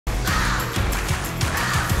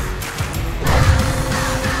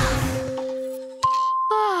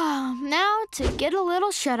to get a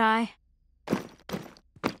little shut-eye.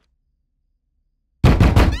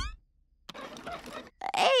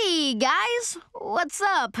 Hey, guys. What's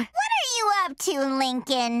up? What are you up to,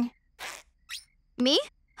 Lincoln? Me?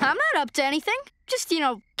 I'm not up to anything. Just,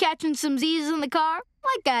 catching some Z's in the car,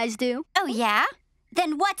 like guys do. Oh, yeah?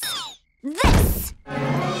 Then what's this?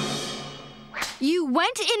 You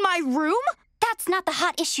went in my room? That's not the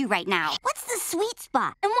hot issue right now. What's the sweet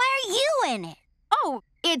spot? And why are you in it? Oh,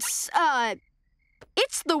 it's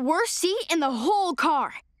the worst seat in the whole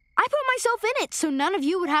car. I put myself in it so none of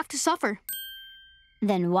you would have to suffer.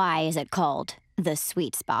 Then why is it called the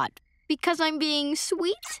sweet spot? Because I'm being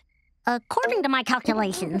sweet? According to my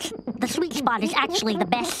calculations, the sweet spot is actually the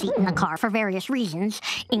best seat in the car for various reasons,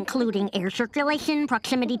 including air circulation,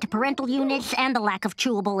 proximity to parental units, and the lack of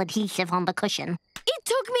chewable adhesive on the cushion. It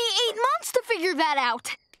took me 8 months to figure that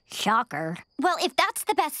out. Shocker. Well, if that's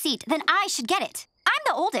the best seat, then I should get it. I'm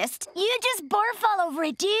the oldest. You just barf all over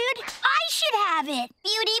it, dude. I should have it.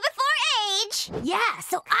 Beauty before age. Yeah,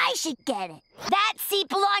 so I should get it. That seat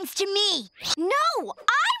belongs to me. No,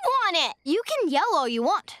 I want it. You can yell all you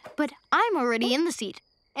want, but I'm already in the seat.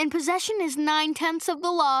 And possession is 9/10 of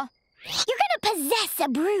the law. You're gonna possess a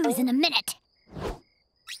bruise in a minute.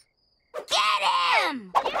 Get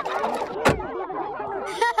him!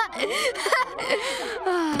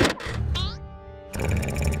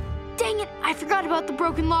 Dang it, I forgot about the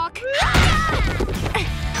broken lock. Let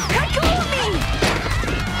go of me!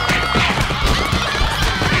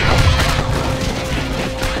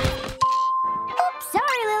 Oops,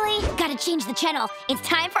 sorry, Lily. Gotta change the channel. It's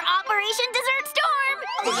time for Operation Dessert Storm!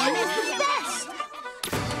 The end is the best!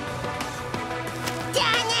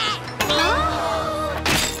 Dang it!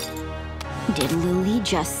 Did Lily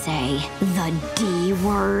just say the D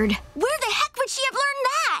word? Where the heck would she have learned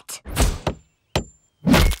that?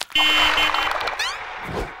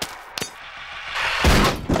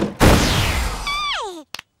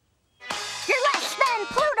 You're less than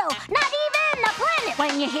Pluto, not even a planet.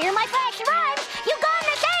 When you hear my flash rhymes, you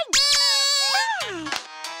gonna say...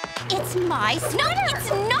 It's my snow. It's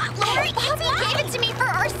not, Larry. Bobby gave it to me for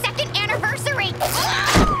our 2nd anniversary.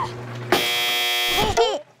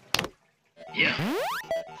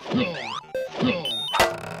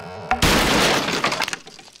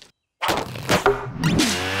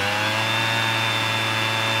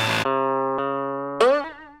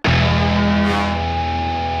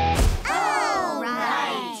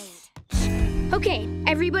 Okay,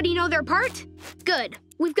 everybody know their part? Good.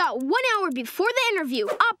 We've got 1 hour before the interview.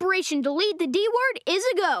 Operation Delete the D word is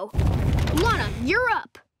a go. Lana, you're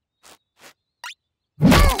up.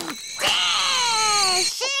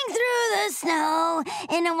 Dashing through the snow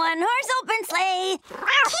in a one-horse open sleigh.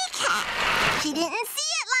 She didn't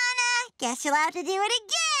see it, Lana. Guess you'll have to do it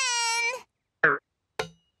again.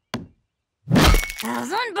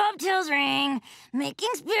 Bells on bobtails ring,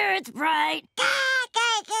 making spirits bright.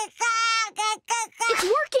 It's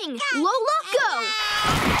working! Lola, go!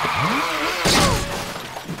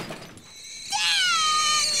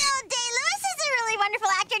 Daniel Day-Lewis is a really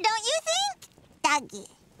wonderful actor, don't you think? Dougie.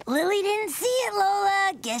 Lily didn't see it,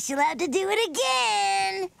 Lola. Guess you'll have to do it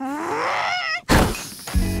again.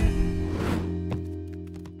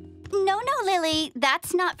 No, Lily.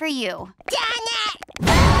 That's not for you. Dang it!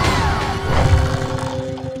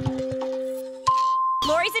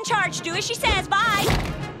 Lori's in charge. Do as she says. Bye.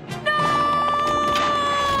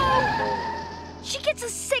 She gets a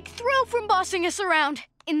sick thrill from bossing us around.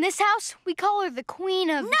 In this house, we call her the queen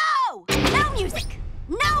of... No! No music!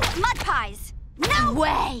 No mud pies! No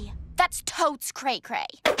way! That's totes cray-cray.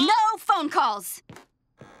 No phone calls!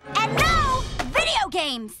 And no video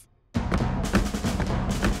games!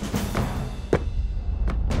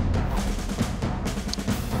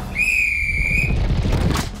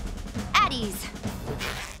 At ease.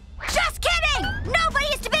 Just kidding! Nobody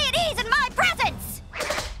is to be at ease in my presence!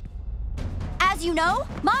 As you know,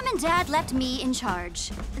 Mom and Dad left me in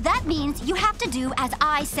charge. That means you have to do as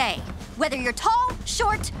I say. Whether you're tall,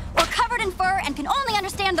 short, or covered in fur and can only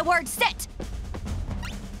understand the word sit.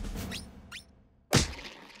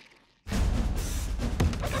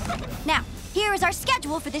 Now, here is our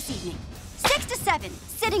schedule for this evening. 6 to 7,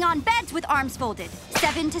 sitting on beds with arms folded.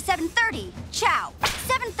 7 to 7:30, chow.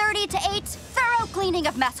 7:30 to 8, thorough cleaning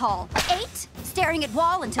of mess hall. 8, staring at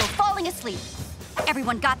wall until falling asleep.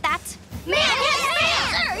 Everyone got that?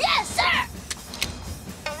 Yes, sir! Yes, sir!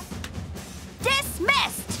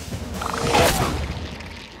 Dismissed!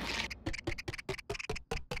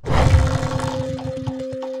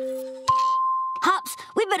 Hops,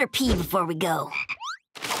 we better pee before we go.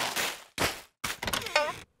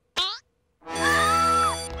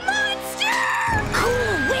 Monster!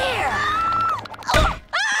 Cool, where?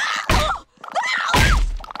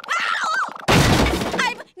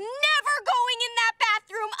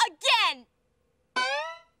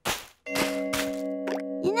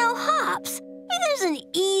 Oh, Hops, there's an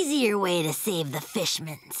easier way to save the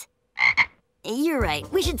fishmans. You're right,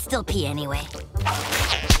 we should still pee anyway.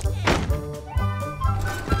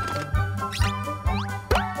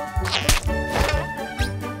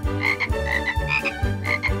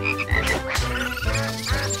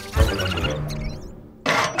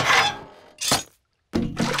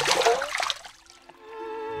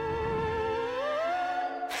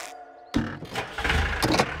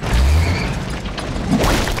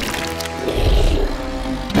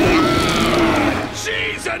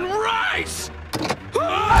 Cheese and rice!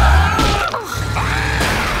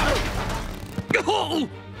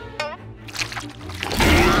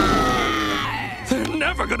 They're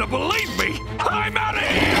never gonna believe me! I'm out of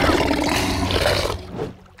here!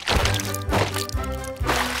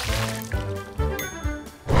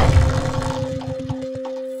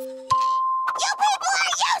 You people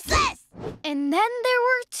are useless! And then there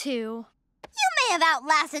were two. You may have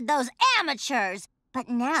outlasted those amateurs, but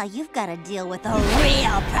now you've got to deal with a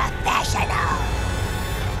real professional.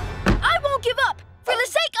 I won't give up for the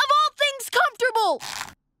sake of all things comfortable.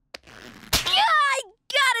 I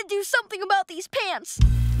gotta do something about these pants.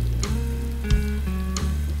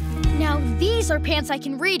 Now these are pants I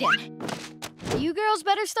can read in. You girls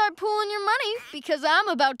better start pooling your money because I'm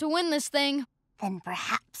about to win this thing. Then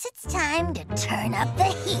perhaps it's time to turn up the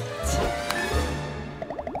heat.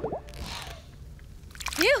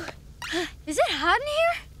 Phew. Is it hot in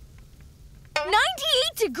here?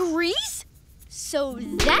 98 degrees? So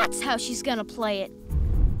that's how she's gonna play it.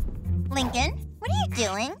 Lincoln, what are you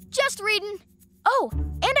doing? Just reading. Oh,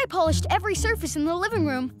 and I polished every surface in the living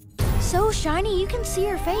room. So shiny you can see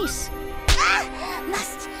her face. Ah,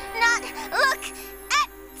 must not look at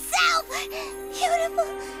self. Beautiful,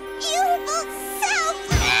 beautiful self.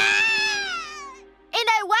 Ah! And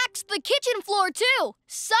I waxed the kitchen floor too.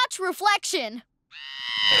 Such reflection.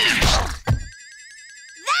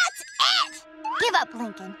 That's it! Give up,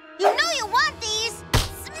 Lincoln. You know you want these.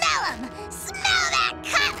 Smell them. Smell that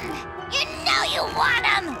cotton. You know you want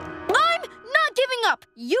them. I'm not giving up.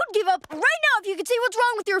 You'd give up right now if you could see what's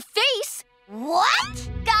wrong with your face. What?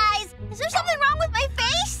 Guys, is there something wrong with my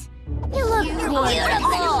face? You look beautiful.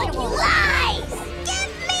 Lies!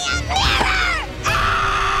 Give me a mirror! Ah!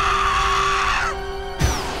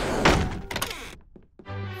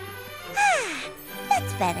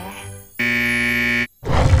 That's better.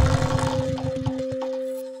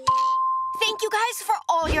 Thank you guys for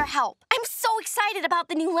all your help. I'm so excited about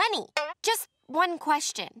the new Lenny. Just one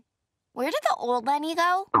question. Where did the old Lenny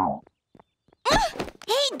go?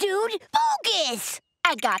 Hey, dude, bogus!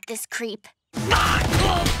 I got this, creep. I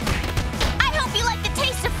hope you like the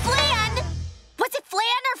taste of flan! Was it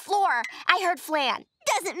flan or floor? I heard flan.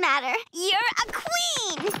 Doesn't matter. You're a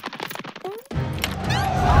queen!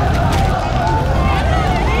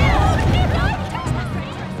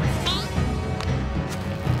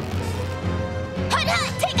 Hut,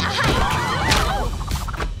 hut, take a hike!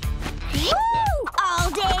 Woo! All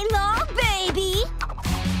day long, baby!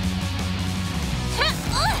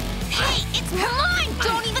 Hey, it's mine!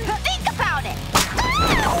 Don't even think about it!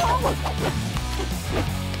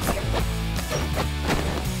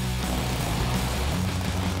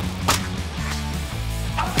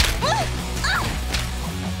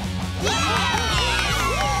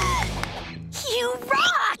 You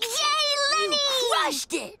rock! Yay, Lenny! You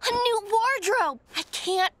crushed it! A new wardrobe! I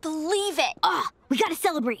can't believe it! We gotta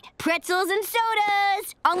celebrate. Pretzels and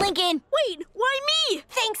sodas! On Lincoln! Wait, why me?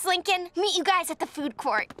 Thanks, Lincoln. Meet you guys at the food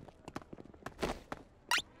court.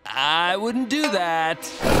 I wouldn't do that.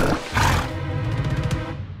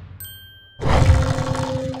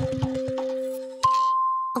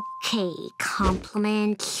 Okay,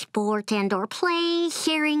 compliment, sport and/or play,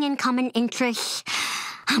 sharing in common interests.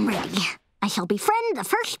 I'm ready. I shall befriend the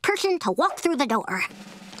first person to walk through the door.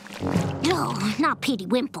 No, not Petey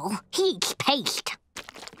Wimple. He eats paste.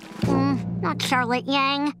 Not Charlotte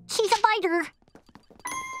Yang. She's a biter.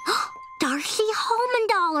 Darcy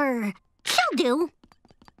Holmandaller. She'll do.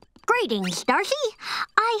 Greetings, Darcy.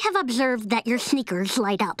 I have observed that your sneakers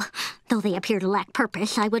light up. Though they appear to lack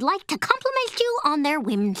purpose, I would like to compliment you on their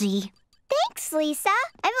whimsy. Thanks, Lisa.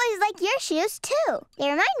 I've always liked your shoes, too. They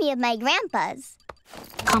remind me of my grandpa's.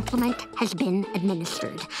 Compliment has been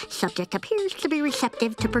administered. Subject appears to be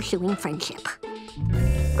receptive to pursuing friendship.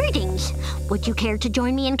 Greetings. Would you care to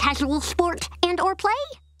join me in casual sport and/or play?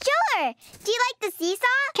 Sure. Do you like the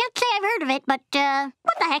seesaw? Can't say I've heard of it, but,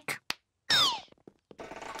 what the heck?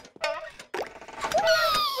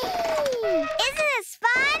 Isn't this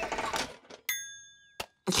fun?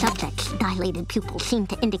 The subject's dilated pupils seem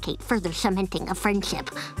to indicate further cementing of friendship.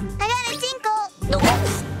 I got a tinkle.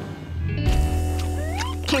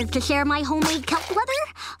 Care to share my homemade kelp leather?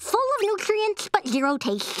 Full of nutrients, but zero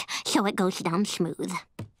taste, so it goes down smooth.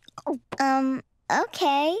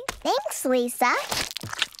 Okay. Thanks, Lisa.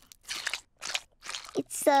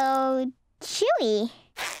 It's so chewy.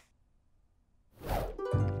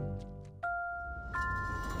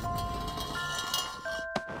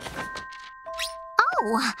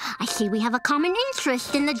 Oh, I see we have a common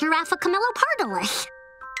interest in the giraffe camelopardalus.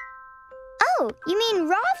 Oh, you mean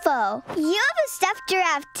Raffo. You have a stuffed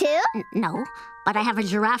giraffe, too? No, but I have a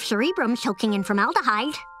giraffe cerebrum soaking in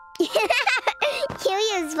formaldehyde. You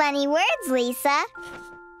use funny words, Lisa.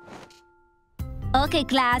 Okay,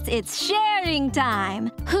 class, it's sharing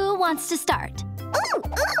time. Who wants to start? Ooh,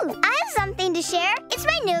 I have something to share. It's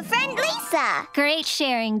my new friend, Lisa. Great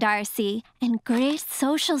sharing, Darcy. And great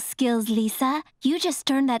social skills, Lisa. You just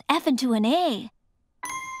turned that F into an A.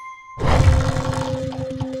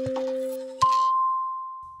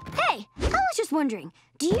 Hey, I was just wondering,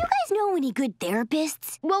 do you guys know any good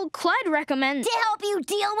therapists? Well, Clyde recommends... To help you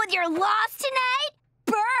deal with your loss tonight?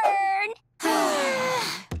 Burn!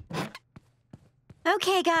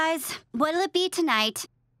 Okay, guys. What'll it be tonight?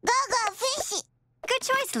 Go fish. Good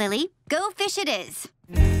choice, Lily. Go fish it is.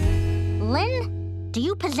 Lynn, do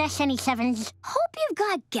you possess any sevens? Hope you've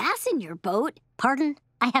got gas in your boat. Pardon?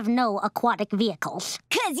 I have no aquatic vehicles.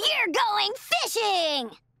 'Cause you're going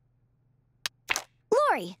fishing!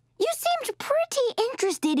 Lori, you seemed pretty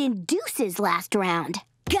interested in deuces last round.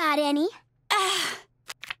 Got any?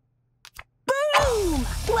 Boom!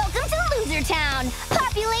 Welcome to Loser Town.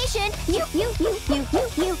 Population, you.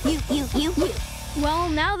 Well,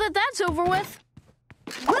 now that that's over with...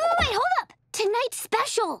 Wait, hold up! Tonight's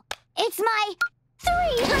special. It's my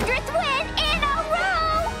 300th win in a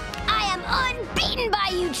row! I am unbeaten by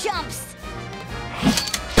you chumps!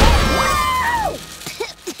 Whoa!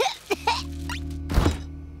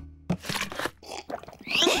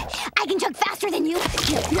 I can chug faster than you.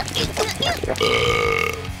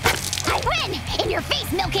 I win! In your face,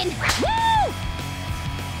 Milkin! Woo!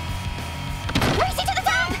 Racing to the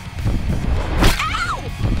top! Ow!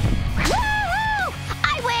 Woo-hoo!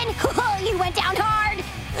 I win! Oh, you went down hard!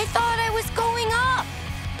 I thought I was going up.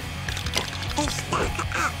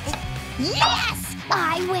 Yes!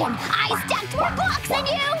 I win! I stacked more blocks than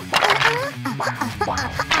you!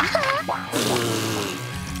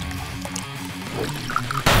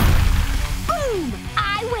 Boom!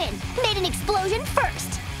 I win! Made an explosion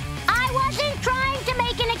first! I wasn't trying to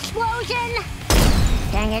make an explosion!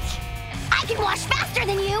 Dang it. I can wash faster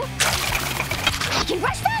than you! I can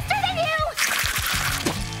brush faster than you!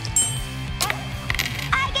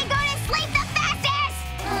 I can go to sleep the fastest!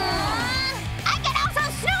 I can also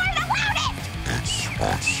snore the loudest!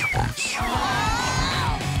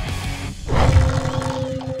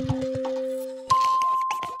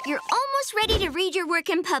 You're almost ready to read your work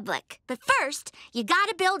in public. But first, you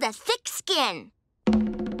gotta build a thick skin.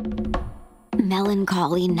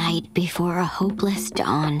 Melancholy night before a hopeless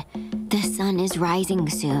dawn. The sun is rising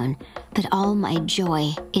soon, but all my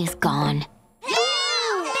joy is gone. Oh,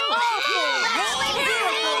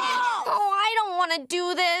 I don't want to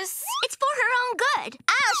do this. It's for her own good.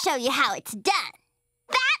 I'll show you how it's done.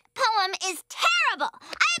 That poem is terrible!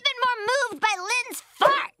 I have been more moved by Lynn's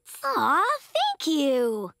farts! Aw, thank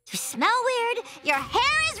you. You smell weird, your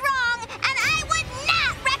hair is wrong, and I would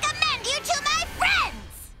not recommend you to my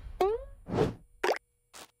friends!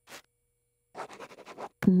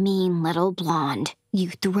 Mean little blonde,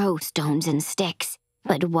 you throw stones and sticks.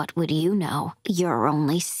 But what would you know? You're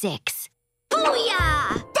only 6.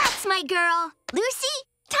 Booyah! That's my girl. Lucy,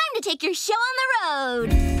 time to take your show on the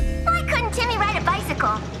road. Why couldn't Timmy ride a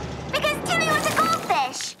bicycle? Because Timmy was a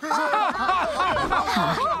goldfish!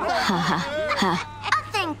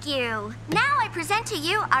 Thank you. Now I present to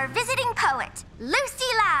you our visiting poet, Lucy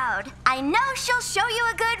Loud. I know she'll show you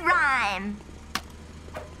a good rhyme.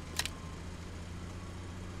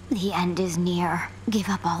 The end is near. Give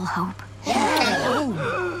up all hope.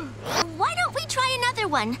 Why don't we try another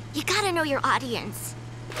one? You gotta know your audience.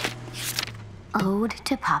 Ode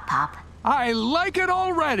to Pop Pop. I like it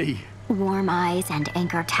already. Warm eyes and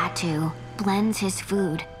anchor tattoo. Blends his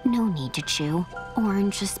food. No need to chew.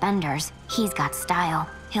 Orange suspenders. He's got style.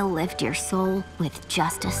 He'll lift your soul with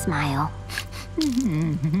just a smile.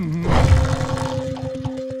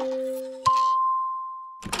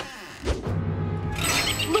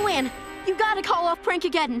 Luann, you gotta call off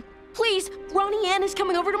Prankageddon. Please, Ronnie Ann is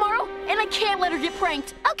coming over tomorrow, and I can't let her get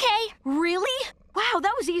pranked. Okay. Really? Wow,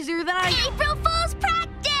 that was easier than I... April Fool's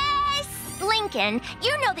practice! Lincoln,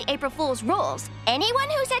 you know the April Fool's rules. Anyone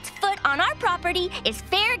who sets foot on our property is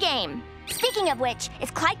fair game. Speaking of which, is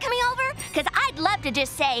Clyde coming over? Because I'd love to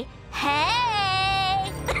just say,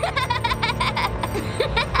 hey!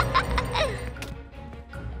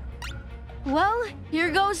 Well, here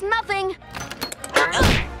goes nothing.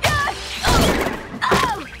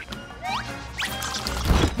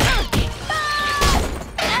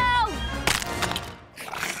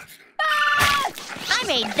 I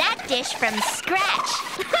made that dish from scratch.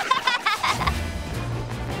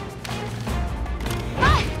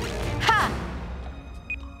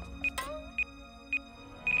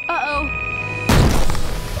 Uh-oh.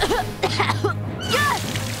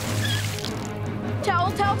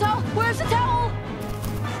 Towel, towel, towel. Where's the towel?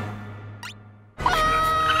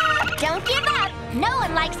 Don't give up. No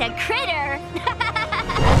one likes a critter.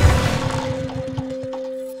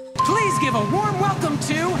 Please give a warm welcome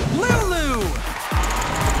to Lulu!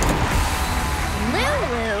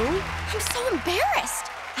 Lulu? I'm so embarrassed.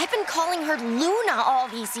 I've been calling her Luna all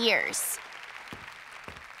these years.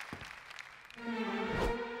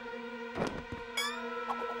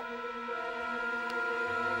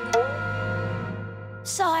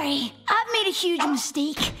 Sorry, I've made a huge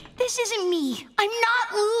mistake. This isn't me. I'm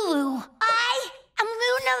not Lulu. I am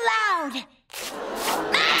Luna Loud.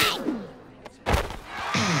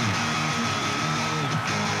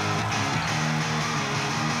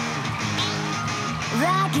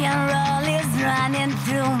 Rock and roll is running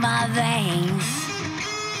through my veins.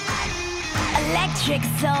 Electric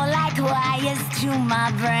soul like wires to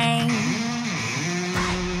my brain.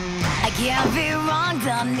 I can't be wrong,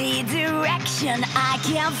 don't need direction. I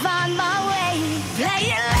can't find my way.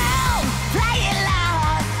 Play it loud, play it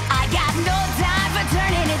loud. I got no time for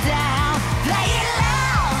turning it down. Play it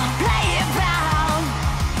loud, play it proud.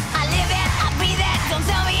 I live it, I breathe it, don't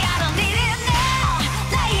tell me I don't need it now.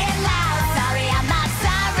 Play it loud, sorry I'm not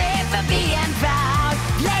sorry for being proud.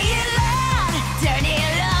 Play it loud, turn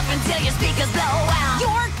it up until your speakers blow out.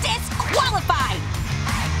 You're disqualified!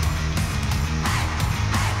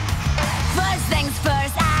 First things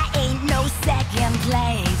first, I ain't no second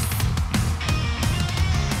place.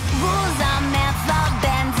 Rules are meant for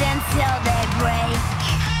bend until they break.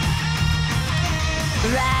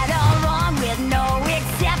 Right or wrong with no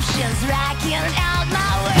exceptions, rocking out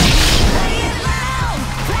my way. Play it loud,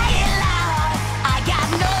 play it loud. I got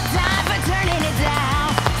no time for turning it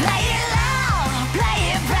down. Play it loud, play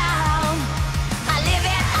it proud. I live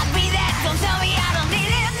it, I breathe it, don't tell me I don't need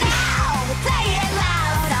it now. Play it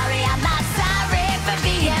loud, sorry I'm not sorry for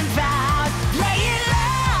being proud. Play it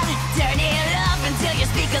loud, turn it up until your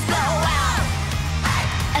speakers blow out.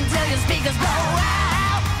 Until your speakers blow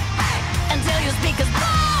out. Until your speakers blow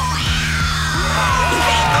out.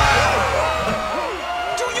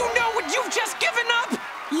 Do you know what you've just given up?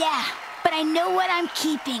 Yeah, but I know what I'm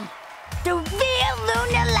keeping. The real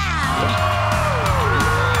Luna Loud.